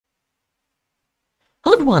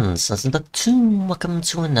Hello ones, welcome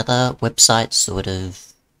to another website sort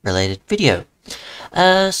of related video.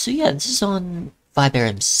 So yeah, this is on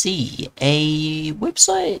Fibermc, a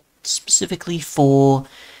website specifically for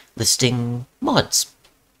listing mods,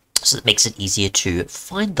 so it makes it easier to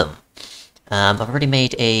find them. I've already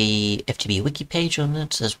made a FTB Wiki page on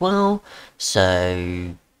it as well,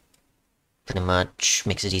 so pretty much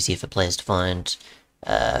makes it easier for players to find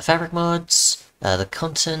fabric mods. The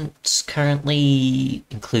content currently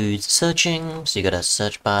includes searching, so you got a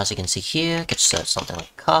search bar as you can see here. You can search something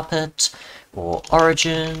like carpet, or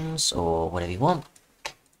origins, or whatever you want,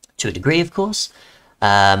 to a degree of course.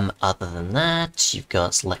 Other than that, you've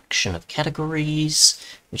got selection of categories,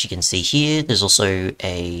 which you can see here. There's also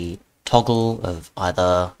a toggle of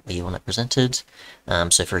either where you want it presented.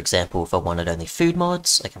 So for example, if I wanted only food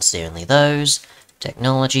mods, I can see only those.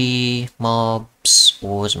 Technology, mobs,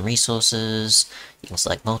 wars and resources. You can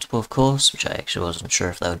select multiple, of course, which I actually wasn't sure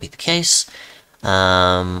if that would be the case.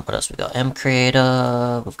 What else we got? M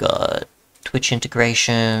Creator, we've got Twitch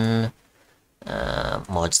integration,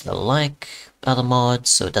 mods that are like other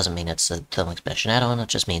mods, so it doesn't mean it's a thermal expansion add-on, it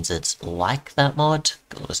just means it's like that mod.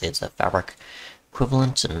 Obviously it's a fabric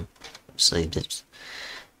equivalent, and obviously it's,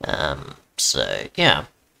 so yeah,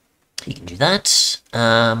 you can do that.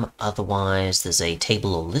 Otherwise there's a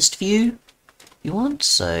table or list view if you want,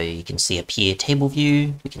 so you can see up here table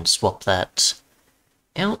view. We can swap that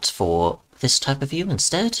out for this type of view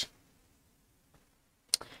instead.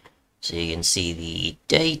 So you can see the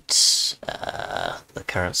date, the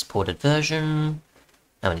current supported version,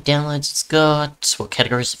 how many downloads it's got, what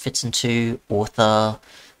categories it fits into, author,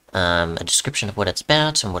 a description of what it's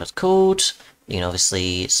about and what it's called. You can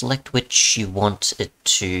obviously select which you want it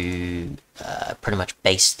to pretty much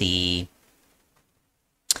base the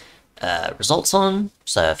results on.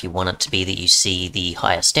 So if you want it to be that you see the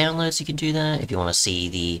highest downloads, you can do that. If you want to see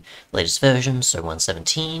the latest version, so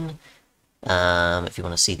 117. If you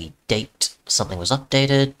want to see the date something was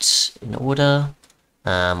updated in order,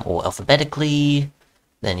 or alphabetically,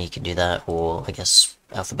 then you can do that, or I guess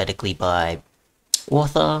alphabetically by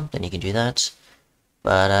author, then you can do that.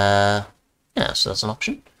 But yeah, so that's an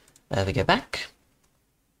option. We go back.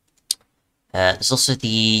 There's also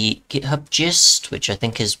the GitHub gist, which I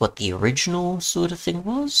think is what the original sort of thing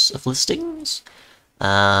was of listings. Which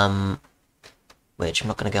I'm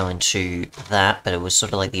not going to go into that, but it was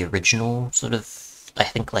sort of like the original sort of, I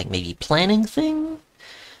think, like maybe planning thing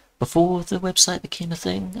before the website became a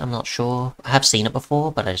thing. I'm not sure. I have seen it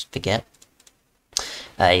before, but I just forget.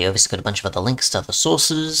 You obviously got a bunch of other links to other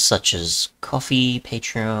sources, such as Coffee,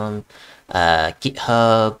 Patreon,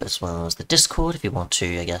 GitHub, as well as the Discord, if you want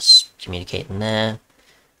to, I guess, communicate in there.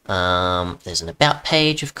 There's an About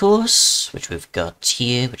page, of course, which we've got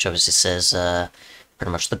here, which obviously says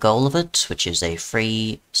pretty much the goal of it, which is a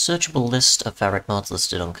free, searchable list of fabric mods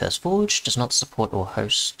listed on Curseforge. Does not support or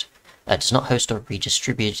host, does not host or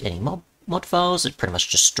redistribute any mod files. It pretty much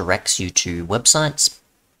just directs you to websites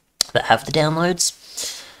that have the downloads.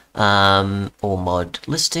 Or mod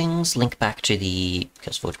listings, link back to the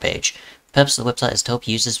Curseforge page. The purpose of the website is to help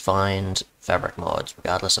users find fabric mods,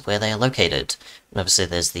 regardless of where they are located. And obviously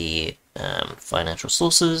there's the financial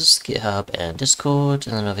sources, GitHub and Discord,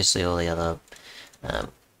 and then obviously all the other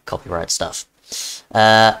copyright stuff.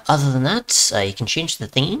 Other than that, you can change the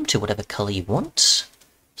theme to whatever color you want.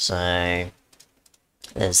 So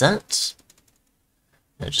there's that.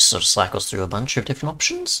 And it just sort of cycles through a bunch of different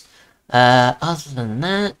options. Other than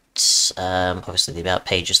that, obviously the About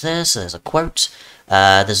page is there, so there's a quote.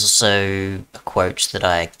 There's also a quote that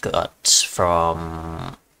I got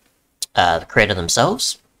from the creator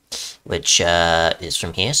themselves, which is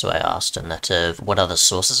from here. So I asked in that of what other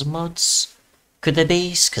sources of mods could there be,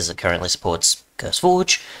 because it currently supports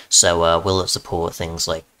Curseforge, so will it support things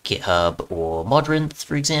like GitHub or Modrinth,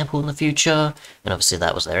 for example, in the future? And obviously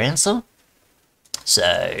that was their answer.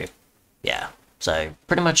 So yeah, so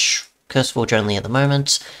pretty much Curseforge only at the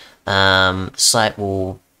moment. The site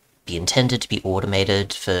will be intended to be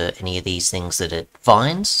automated for any of these things that it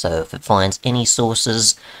finds, so if it finds any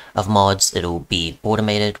sources of mods, it'll be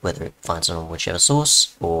automated, whether it finds them on whichever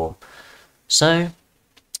source or so.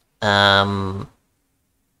 And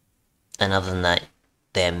other than that,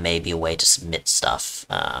 there may be a way to submit stuff.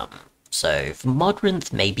 So for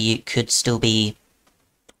Modrinth, maybe it could still be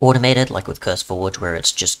automated, like with Curseforge, where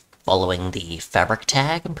it's just following the fabric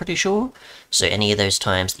tag, I'm pretty sure. So any of those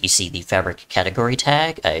times that you see the fabric category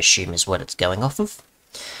tag, I assume is what it's going off of.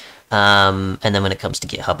 And then when it comes to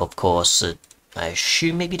GitHub, of course, I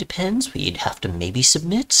assume maybe depends, but you'd have to maybe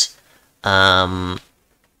submit. Or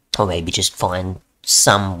maybe just find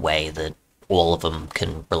some way that all of them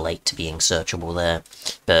can relate to being searchable there.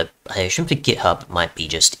 But I assume for GitHub it might be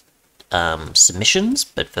just submissions,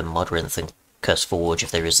 but for Modrinth and Curseforge,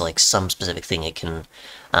 if there is like some specific thing it can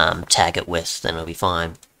tag it with, then it'll be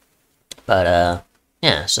fine. But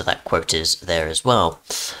yeah, so that quote is there as well.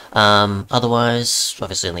 Otherwise,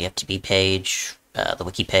 obviously on the FTB page, the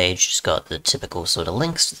wiki page, just got the typical sort of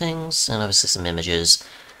links to things, and obviously some images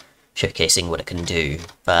showcasing what it can do.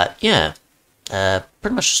 But yeah,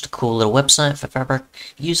 pretty much just a cool little website for Fabric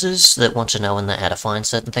users that want to know when they're how to find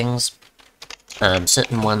certain things.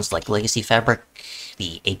 Certain ones like Legacy Fabric,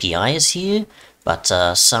 the API is here, but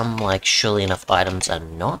some, like Surely Enough items, are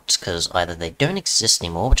not, because either they don't exist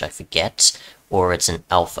anymore, which I forget, or it's an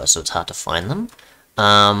alpha, so it's hard to find them.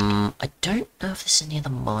 I don't know if there's any other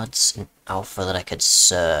mods in alpha that I could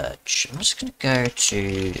search. I'm just going to go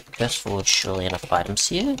to Curseforge Surely Enough items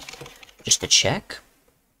here, just to check,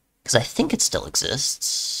 because I think it still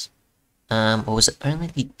exists. Or was it only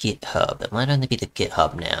the GitHub? It might only be the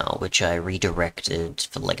GitHub now, which I redirected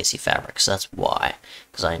for Legacy Fabric, so that's why.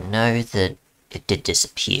 Because I know that it did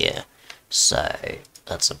disappear, so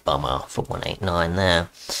that's a bummer for 189 there.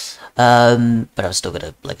 But I've still got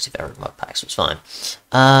a Legacy Fabric mod pack, so it's fine.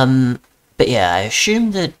 But yeah, I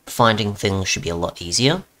assume that finding things should be a lot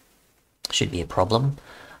easier. Should be a problem.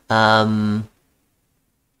 But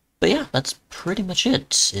yeah, that's pretty much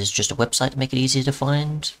it. It's just a website to make it easier to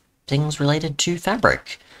find things related to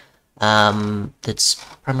Fabric. That's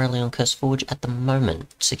primarily on Curseforge at the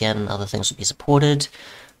moment. Again, other things will be supported.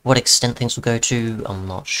 What extent things will go to, I'm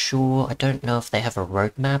not sure. I don't know if they have a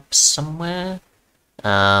roadmap somewhere.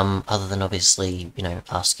 Other than obviously, you know,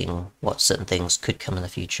 asking what certain things could come in the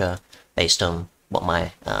future based on what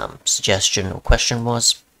my suggestion or question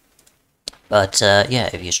was. But yeah,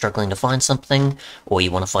 if you're struggling to find something, or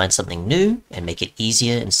you want to find something new and make it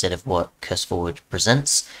easier instead of what Curseforge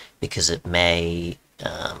presents, because it may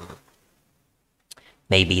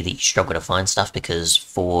be that you struggle to find stuff because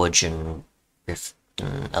Forge and Rift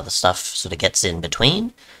and other stuff sort of gets in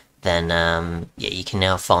between, then yeah, you can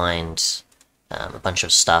now find a bunch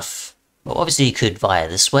of stuff. Well, obviously you could via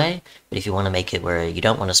this way, but if you want to make it where you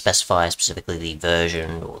don't want to specify specifically the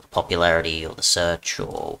version or the popularity or the search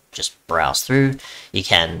or just browse through, you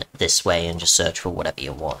can this way and just search for whatever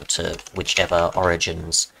you want to whichever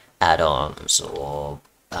Origins add-ons or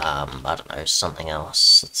I don't know, something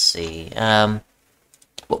else. Let's see,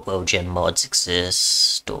 what world gen mods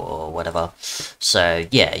exist or whatever. So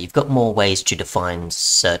yeah, you've got more ways to define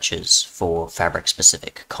searches for Fabric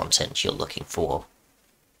specific content you're looking for,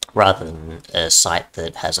 rather than a site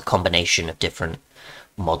that has a combination of different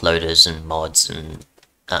mod loaders and mods and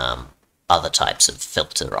other types of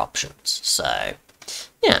filter options. So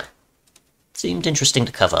yeah, seemed interesting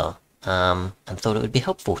to cover, and thought it would be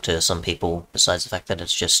helpful to some people, besides the fact that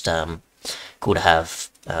it's just cool to have,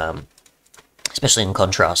 especially in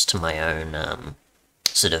contrast to my own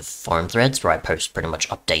sort of forum threads where I post pretty much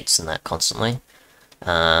updates and that constantly.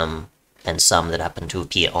 And some that happen to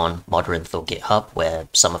appear on Modrinth or GitHub, where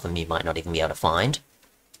some of them you might not even be able to find.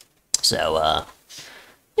 So,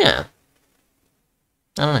 yeah.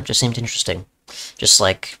 I don't know, just seemed interesting. Just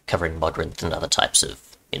like covering Modrinth and other types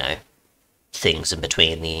of, you know, things in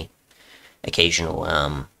between the occasional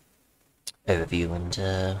overview and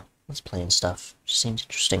let's play and stuff. Just seems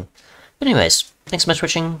interesting. But anyways, thanks so much for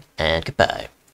watching, and goodbye.